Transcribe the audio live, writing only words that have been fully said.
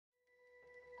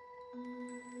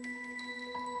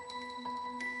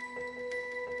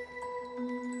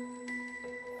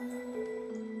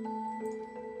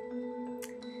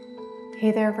Hey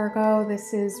there, Virgo.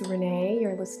 This is Renee.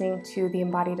 You're listening to the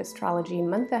Embodied Astrology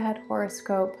Month Ahead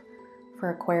Horoscope for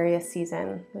Aquarius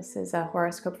season. This is a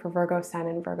horoscope for Virgo Sun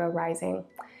and Virgo Rising.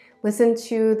 Listen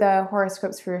to the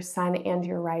horoscopes for your Sun and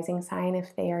your Rising sign.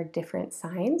 If they are different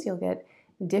signs, you'll get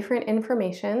different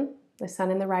information. The Sun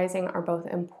and the Rising are both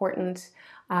important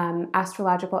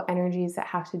astrological energies that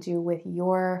have to do with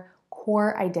your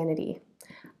core identity.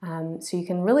 So you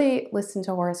can really listen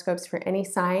to horoscopes for any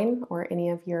sign or any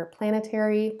of your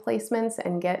planetary placements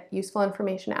and get useful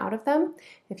information out of them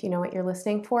if you know what you're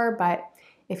listening for. But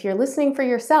if you're listening for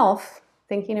yourself,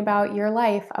 thinking about your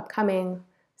life, upcoming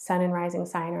Sun and Rising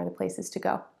sign are the places to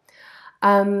go.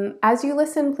 As you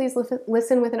listen, please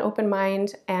listen with an open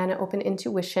mind and an open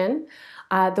intuition.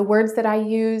 The words that I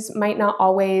use might not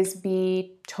always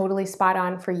be totally spot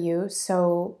on for you,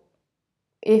 so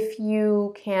if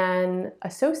you can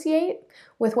associate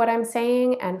with what I'm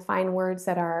saying and find words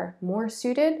that are more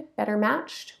suited, better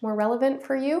matched, more relevant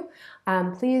for you,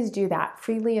 please do that.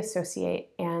 Freely associate.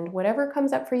 And whatever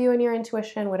comes up for you in your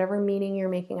intuition, whatever meaning you're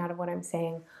making out of what I'm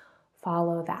saying,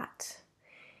 follow that.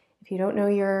 If you don't know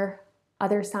your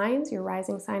other signs, your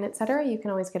rising sign, etc., you can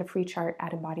always get a free chart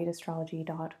at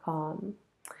embodiedastrology.com.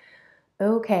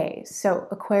 Okay, so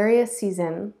Aquarius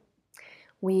season.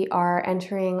 We are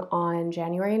entering on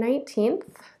January 19th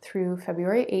through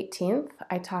February 18th.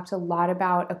 I talked a lot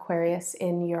about Aquarius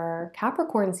in your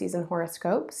Capricorn season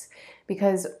horoscopes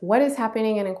because what is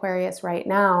happening in Aquarius right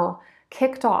now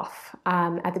kicked off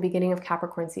at the beginning of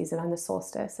Capricorn season on the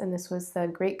solstice. And this was the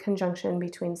great conjunction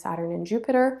between Saturn and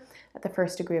Jupiter at the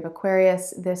first degree of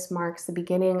Aquarius. This marks the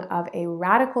beginning of a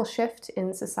radical shift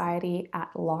in society at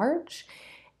large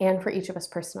and for each of us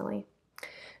personally.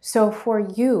 So for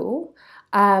you,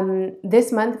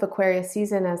 this month of Aquarius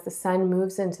season, as the sun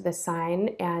moves into the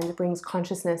sign and brings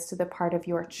consciousness to the part of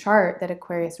your chart that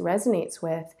Aquarius resonates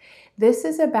with, this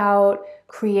is about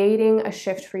creating a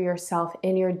shift for yourself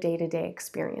in your day-to-day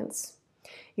experience.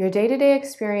 Your day-to-day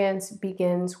experience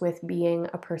begins with being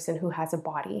a person who has a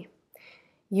body.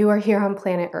 You are here on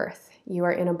planet Earth. You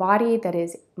are in a body that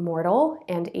is mortal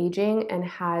and aging and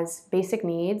has basic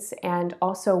needs and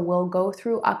also will go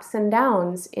through ups and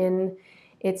downs in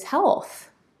its health.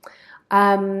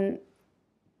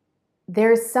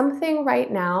 There's something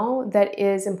right now that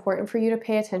is important for you to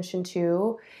pay attention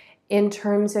to in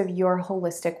terms of your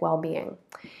holistic well-being.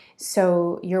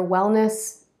 So your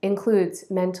wellness includes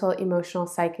mental, emotional,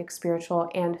 psychic,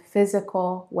 spiritual, and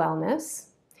physical wellness.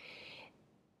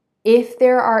 If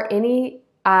there are any,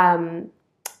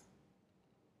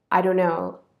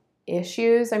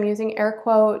 issues, I'm using air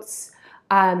quotes,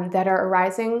 that are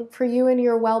arising for you in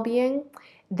your well-being,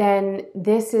 then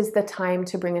this is the time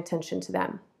to bring attention to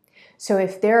them. So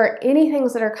if there are any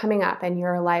things that are coming up and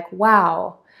you're like,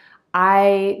 wow,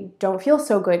 I don't feel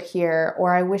so good here,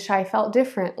 or I wish I felt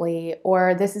differently,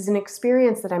 or this is an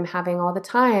experience that I'm having all the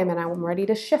time and I'm ready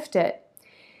to shift it,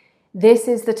 this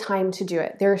is the time to do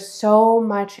it. There's so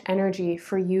much energy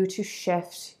for you to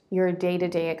shift your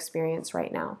day-to-day experience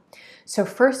right now. So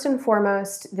first and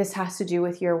foremost, this has to do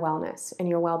with your wellness and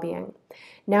your well-being.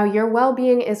 Now, your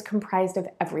well-being is comprised of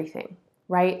everything,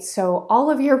 right? So all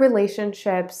of your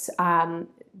relationships,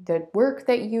 the work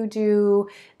that you do,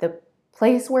 the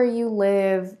place where you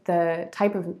live, the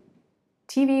type of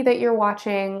TV that you're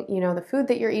watching, the food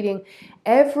that you're eating,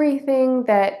 everything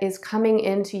that is coming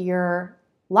into your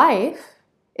life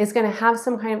is going to have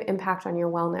some kind of impact on your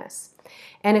wellness.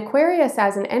 And Aquarius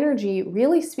as an energy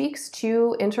really speaks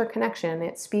to interconnection.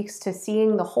 It speaks to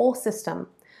seeing the whole system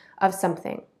of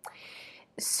something.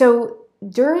 So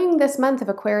during this month of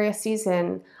Aquarius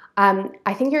season,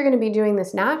 I think you're going to be doing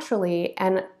this naturally,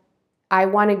 and I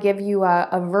want to give you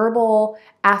a verbal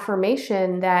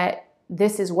affirmation that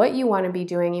this is what you want to be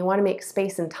doing. You want to make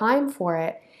space and time for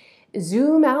it.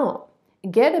 Zoom out.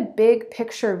 Get a big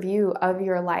picture view of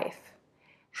your life.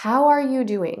 How are you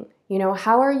doing?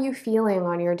 How are you feeling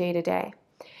on your day-to-day?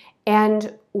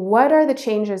 And what are the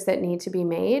changes that need to be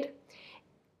made?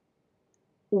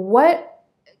 What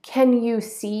can you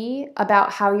see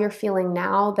about how you're feeling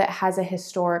now that has a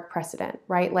historic precedent,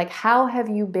 right? Like, how have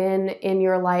you been in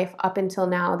your life up until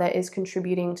now that is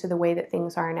contributing to the way that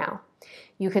things are now?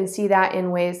 You can see that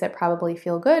in ways that probably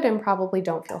feel good and probably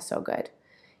don't feel so good.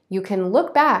 You can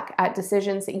look back at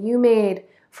decisions that you made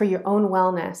for your own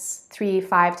wellness 3,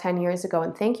 5, 10 years ago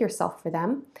and thank yourself for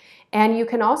them. And you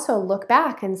can also look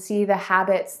back and see the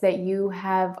habits that you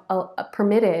have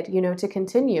permitted, to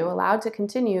continue, allowed to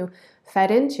continue,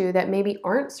 fed into that maybe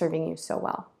aren't serving you so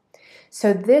well.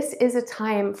 So this is a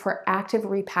time for active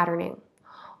repatterning.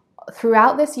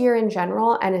 Throughout this year in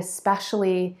general, and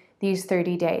especially these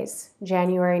 30 days,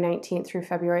 January 19th through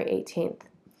February 18th.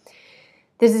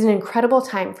 This is an incredible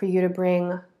time for you to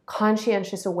bring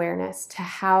conscientious awareness to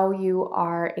how you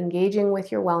are engaging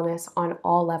with your wellness on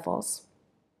all levels.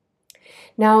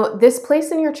 Now, this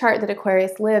place in your chart that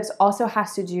Aquarius lives also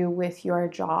has to do with your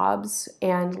jobs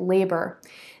and labor.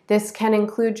 This can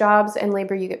include jobs and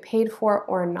labor you get paid for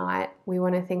or not. We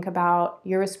want to think about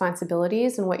your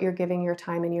responsibilities and what you're giving your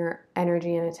time and your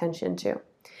energy and attention to.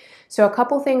 So a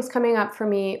couple things coming up for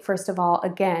me. First of all,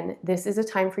 again, this is a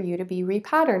time for you to be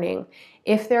repatterning.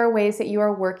 If there are ways that you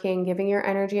are working, giving your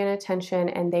energy and attention,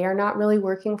 and they are not really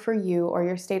working for you or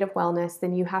your state of wellness,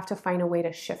 then you have to find a way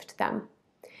to shift them.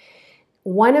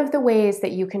 One of the ways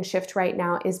that you can shift right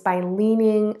now is by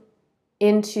leaning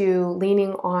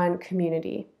on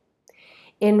community,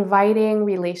 inviting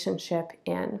relationship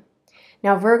in.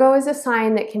 Now, Virgo is a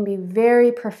sign that can be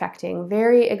very perfecting,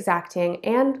 very exacting,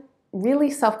 and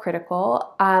really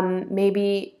self-critical,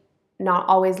 maybe not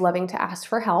always loving to ask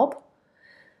for help.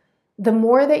 The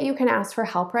more that you can ask for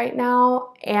help right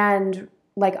now and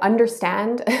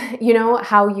understand,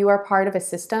 how you are part of a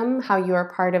system, how you are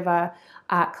part of a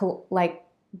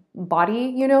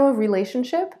body,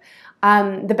 relationship,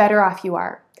 the better off you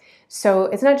are. So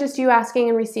it's not just you asking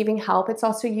and receiving help, it's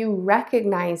also you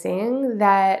recognizing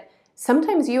that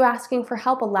sometimes you asking for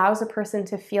help allows a person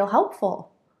to feel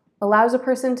helpful, allows a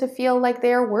person to feel like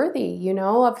they are worthy,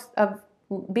 of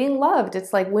being loved.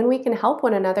 It's like when we can help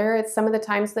one another, it's some of the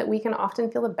times that we can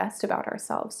often feel the best about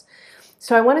ourselves.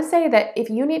 So I want to say that if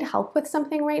you need help with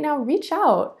something right now, reach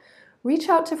out. Reach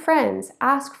out to friends,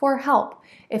 ask for help.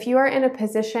 If you are in a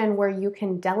position where you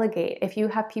can delegate, if you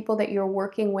have people that you're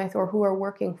working with or who are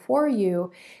working for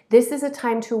you, this is a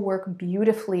time to work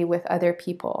beautifully with other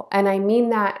people. And I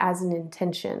mean that as an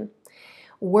intention.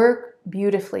 Work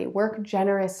beautifully, work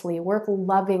generously, work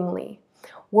lovingly.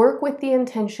 Work with the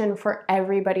intention for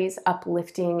everybody's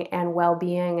uplifting and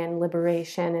well-being and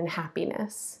liberation and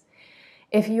happiness.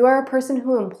 If you are a person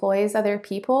who employs other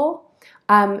people,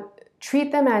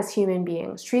 treat them as human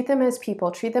beings, treat them as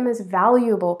people, treat them as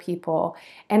valuable people.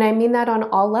 And I mean that on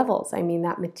all levels. I mean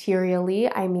that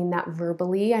materially, I mean that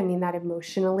verbally, I mean that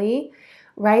emotionally,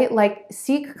 right?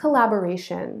 Seek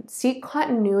collaboration, seek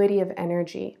continuity of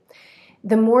energy.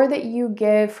 The more that you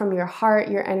give from your heart,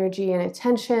 your energy and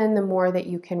attention, the more that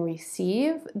you can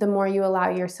receive. The more you allow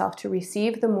yourself to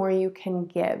receive, the more you can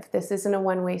give. This isn't a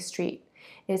one-way street.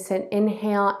 It's an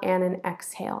inhale and an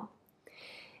exhale.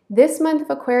 This month of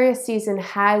Aquarius season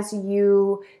has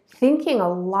you thinking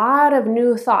a lot of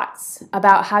new thoughts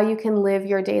about how you can live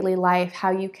your daily life,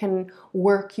 how you can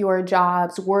work your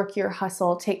jobs, work your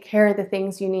hustle, take care of the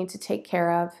things you need to take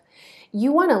care of.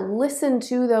 You want to listen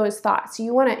to those thoughts.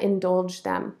 You want to indulge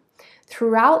them.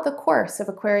 Throughout the course of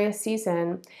Aquarius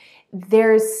season,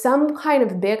 there's some kind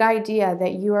of big idea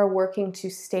that you are working to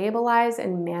stabilize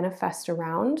and manifest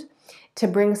around, to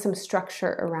bring some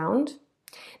structure around.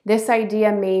 This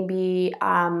idea may be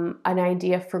an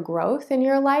idea for growth in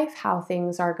your life, how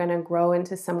things are going to grow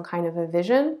into some kind of a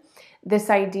vision. This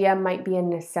idea might be a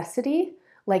necessity,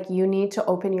 like you need to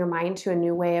open your mind to a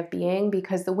new way of being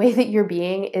because the way that you're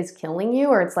being is killing you,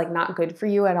 or it's not good for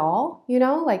you at all.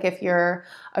 If you're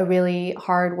a really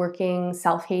hardworking,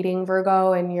 self-hating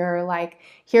Virgo and you're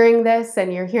hearing this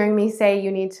and you're hearing me say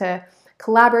you need to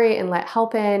collaborate and let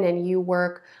help in, and you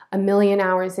work 1,000,000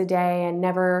 hours a day and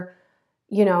never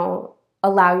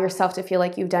allow yourself to feel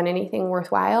like you've done anything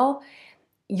worthwhile,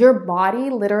 your body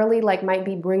literally might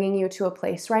be bringing you to a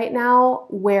place right now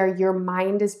where your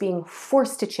mind is being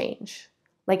forced to change.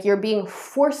 You're being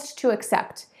forced to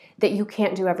accept that you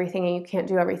can't do everything and you can't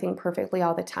do everything perfectly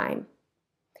all the time.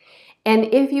 And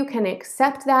if you can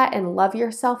accept that and love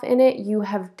yourself in it, you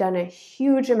have done a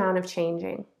huge amount of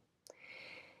changing.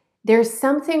 There's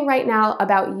something right now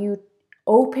about you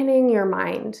opening your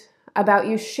mind, about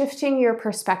you shifting your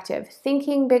perspective,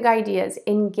 thinking big ideas,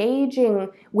 engaging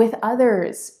with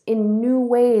others in new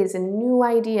ways and new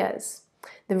ideas.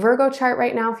 The Virgo chart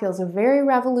right now feels very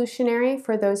revolutionary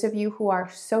for those of you who are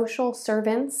social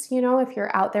servants, if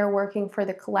you're out there working for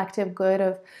the collective good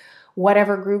of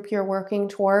whatever group you're working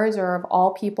towards or of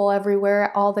all people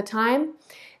everywhere all the time.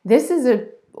 This is a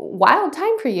wild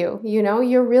time for you.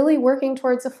 You're really working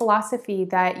towards a philosophy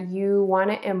that you want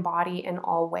to embody in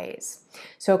all ways.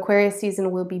 So Aquarius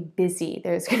season will be busy.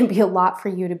 There's going to be a lot for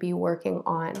you to be working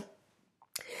on.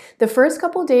 The first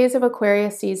couple days of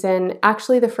Aquarius season,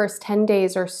 actually the first 10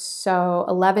 days or so,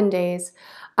 11 days,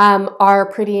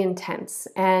 are pretty intense.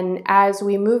 And as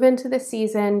we move into the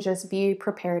season, just be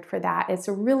prepared for that. It's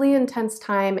a really intense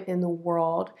time in the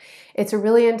world. It's a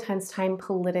really intense time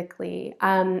politically.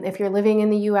 If you're living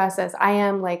in the US, as I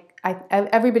am,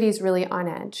 everybody's really on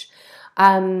edge.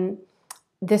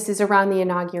 This is around the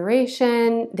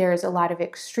inauguration. There's a lot of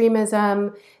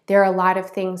extremism. There are a lot of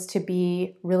things to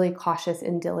be really cautious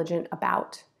and diligent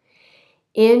about.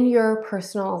 In your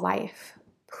personal life,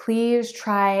 please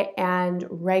try and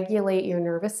regulate your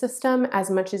nervous system as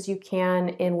much as you can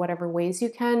in whatever ways you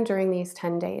can during these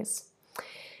 10 days.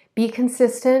 Be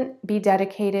consistent, be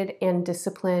dedicated, and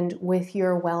disciplined with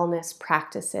your wellness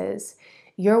practices.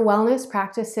 Your wellness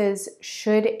practices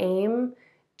should aim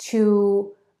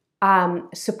to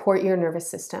support your nervous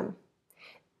system.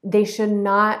 They should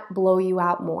not blow you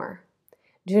out more.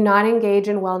 Do not engage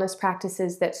in wellness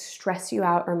practices that stress you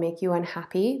out or make you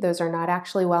unhappy. Those are not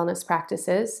actually wellness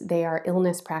practices. They are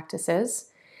illness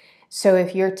practices. So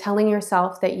if you're telling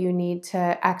yourself that you need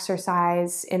to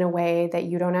exercise in a way that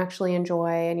you don't actually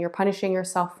enjoy and you're punishing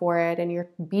yourself for it and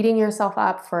you're beating yourself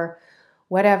up for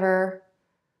whatever,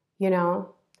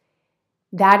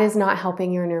 that is not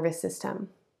helping your nervous system.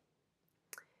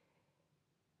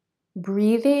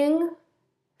 Breathing,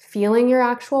 feeling your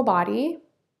actual body,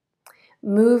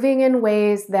 moving in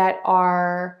ways that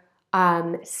are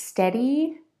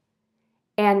steady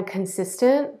and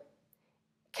consistent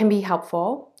can be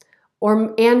helpful,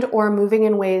 or moving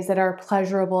in ways that are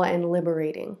pleasurable and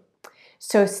liberating.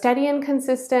 So steady and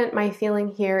consistent, my feeling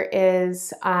here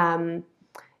is, if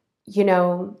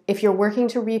you're working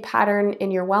to repattern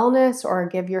in your wellness or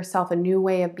give yourself a new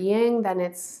way of being, then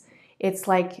it's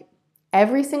like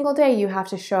every single day you have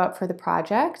to show up for the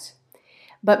project,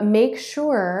 but make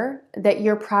sure that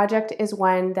your project is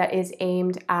one that is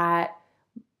aimed at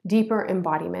deeper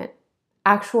embodiment,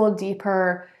 actual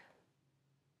deeper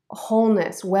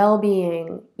wholeness,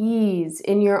 well-being, ease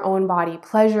in your own body,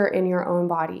 pleasure in your own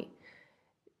body.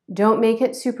 Don't make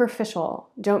it superficial.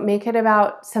 Don't make it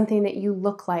about something that you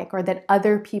look like or that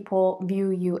other people view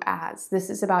you as. This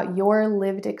is about your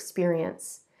lived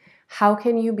experience. How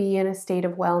can you be in a state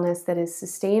of wellness that is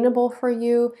sustainable for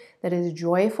you, that is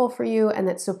joyful for you, and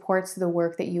that supports the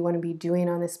work that you want to be doing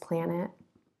on this planet?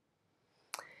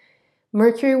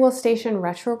 Mercury will station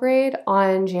retrograde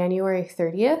on January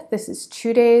 30th. This is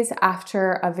 2 days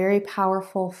after a very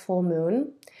powerful full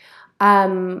moon.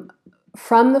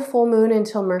 From the full moon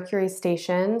until Mercury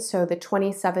station, so the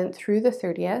 27th through the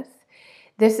 30th,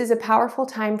 this is a powerful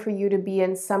time for you to be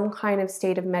in some kind of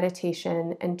state of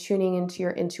meditation and tuning into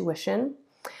your intuition,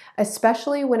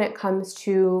 especially when it comes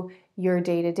to your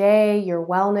day-to-day, your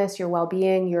wellness, your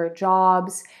well-being, your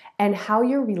jobs, and how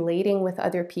you're relating with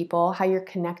other people, how you're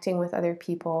connecting with other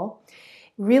people.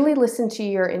 Really listen to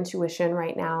your intuition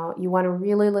right now. You want to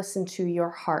really listen to your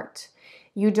heart.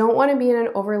 You don't want to be in an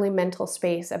overly mental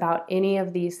space about any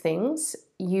of these things.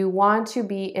 You want to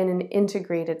be in an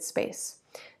integrated space.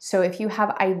 So if you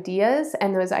have ideas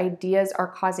and those ideas are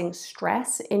causing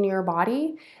stress in your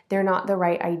body, they're not the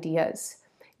right ideas.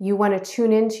 You want to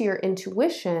tune into your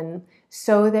intuition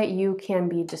so that you can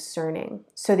be discerning,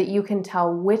 so that you can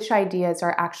tell which ideas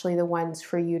are actually the ones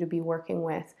for you to be working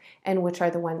with and which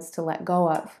are the ones to let go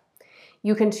of.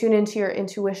 You can tune into your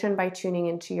intuition by tuning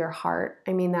into your heart.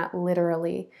 I mean that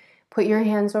literally. Put your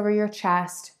hands over your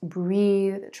chest,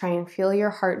 breathe, try and feel your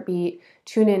heartbeat,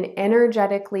 tune in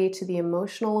energetically to the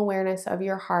emotional awareness of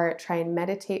your heart, try and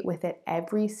meditate with it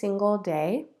every single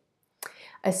day,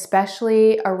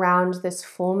 especially around this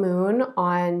full moon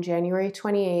on January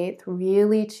 28th,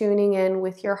 really tuning in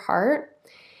with your heart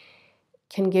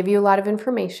can give you a lot of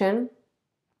information.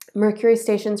 Mercury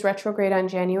stations retrograde on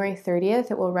January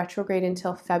 30th. It will retrograde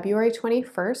until February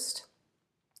 21st.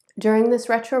 During this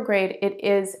retrograde, it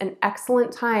is an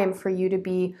excellent time for you to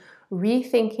be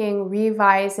rethinking,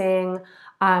 revising,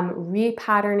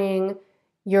 repatterning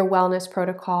your wellness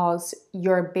protocols,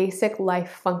 your basic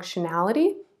life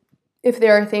functionality. If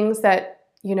there are things that,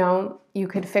 you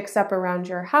could fix up around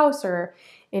your house or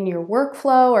in your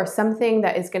workflow or something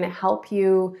that is going to help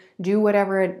you do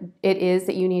whatever it is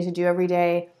that you need to do every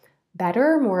day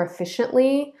better, more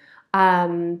efficiently,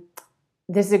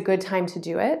 this is a good time to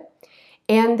do it.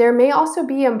 And there may also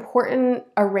be important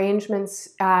arrangements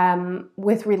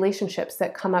with relationships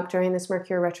that come up during this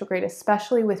Mercury retrograde,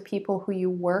 especially with people who you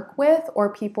work with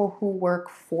or people who work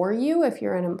for you if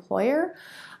you're an employer.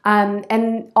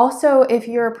 And also if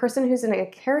you're a person who's in a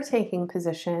caretaking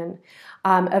position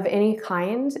of any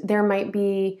kind, there might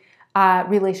be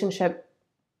relationship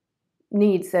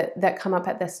needs that come up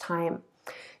at this time.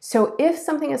 So if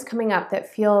something is coming up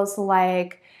that feels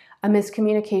like a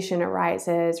miscommunication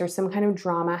arises or some kind of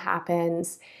drama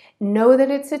happens, know that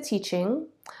it's a teaching.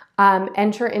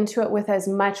 Enter into it with as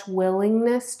much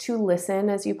willingness to listen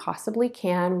as you possibly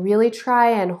can. Really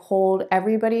try and hold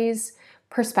everybody's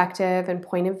perspective and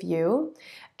point of view.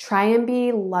 Try and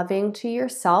be loving to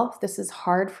yourself. This is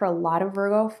hard for a lot of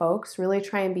Virgo folks. Really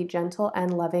try and be gentle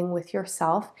and loving with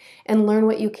yourself and learn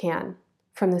what you can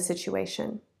from the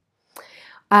situation.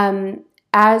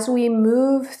 As we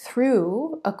move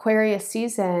through Aquarius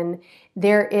season,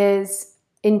 there is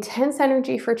intense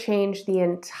energy for change the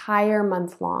entire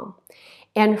month long.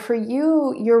 And for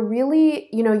you, you're really,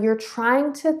 you're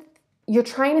trying to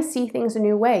see things a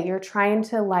new way. You're trying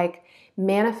to like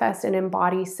manifest and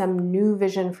embody some new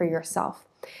vision for yourself.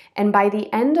 And by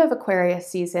the end of Aquarius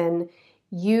season,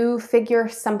 you figure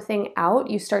something out,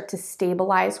 you start to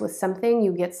stabilize with something,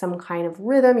 you get some kind of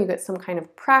rhythm, you get some kind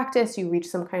of practice, you reach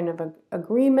some kind of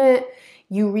agreement,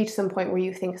 you reach some point where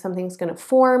you think something's going to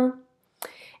form.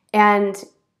 And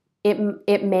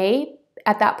it may,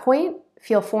 at that point,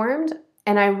 feel formed.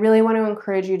 And I really want to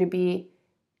encourage you to be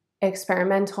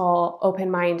experimental,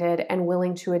 open-minded, and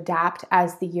willing to adapt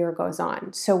as the year goes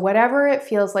on. So whatever it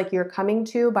feels like you're coming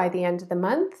to by the end of the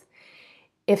month,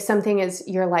 if something is,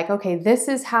 you're like, okay, this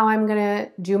is how I'm going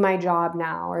to do my job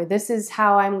now, or this is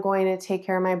how I'm going to take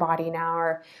care of my body now,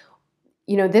 or,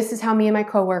 this is how me and my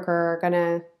coworker are going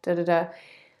to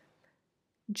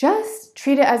just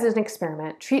treat it as an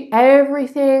experiment. Treat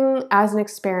everything as an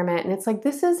experiment. And it's like,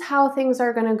 this is how things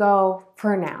are going to go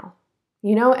for now,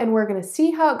 and we're going to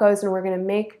see how it goes and we're going to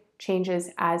make changes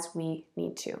as we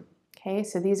need to. Okay.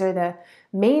 So these are the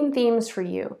main themes for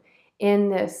you in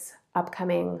this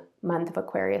upcoming month of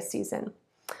Aquarius season.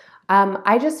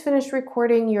 I just finished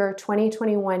recording your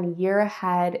 2021 year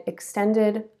ahead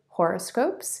extended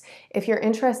horoscopes. If you're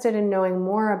interested in knowing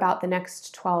more about the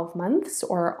next 12 months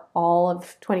or all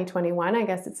of 2021, I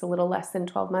guess it's a little less than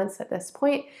 12 months at this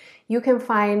point, you can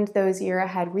find those year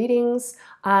ahead readings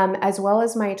as well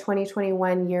as my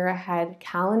 2021 year ahead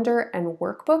calendar and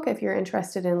workbook. If you're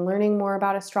interested in learning more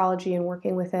about astrology and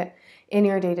working with it in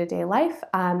your day-to-day life,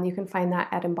 you can find that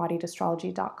at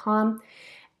embodiedastrology.com.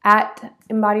 At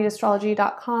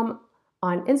embodiedastrology.com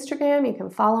on Instagram, you can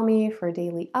follow me for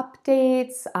daily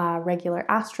updates, regular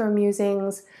astro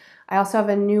musings. I also have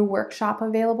a new workshop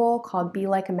available called Be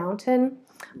Like a Mountain.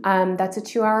 That's a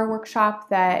 2-hour workshop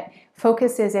that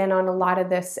focuses in on a lot of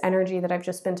this energy that I've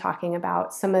just been talking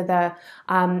about, some of the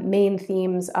main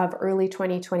themes of early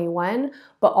 2021,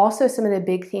 but also some of the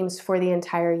big themes for the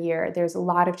entire year. There's a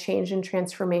lot of change and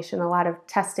transformation, a lot of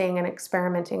testing and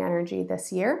experimenting energy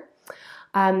this year.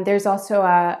 There's also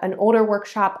an older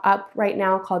workshop up right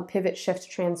now called Pivot,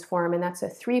 Shift, Transform, and that's a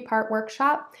 3-part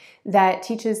workshop that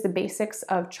teaches the basics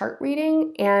of chart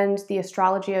reading and the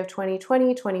astrology of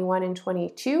 2020, 21, and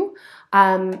 22,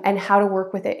 and how to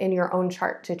work with it in your own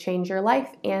chart to change your life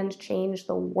and change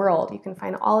the world. You can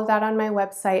find all of that on my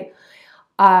website.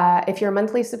 If you're a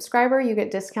monthly subscriber, you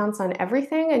get discounts on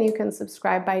everything, and you can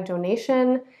subscribe by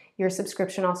donation. Your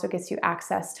subscription also gets you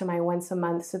access to my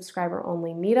once-a-month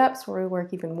subscriber-only meetups where we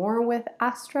work even more with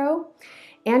Astro.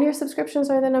 And your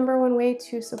subscriptions are the #1 way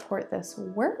to support this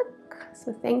work.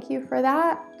 So thank you for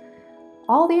that.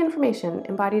 All the information,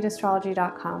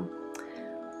 embodiedastrology.com.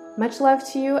 Much love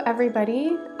to you,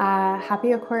 everybody.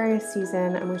 Happy Aquarius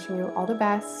season. I'm wishing you all the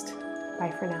best.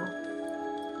 Bye for now.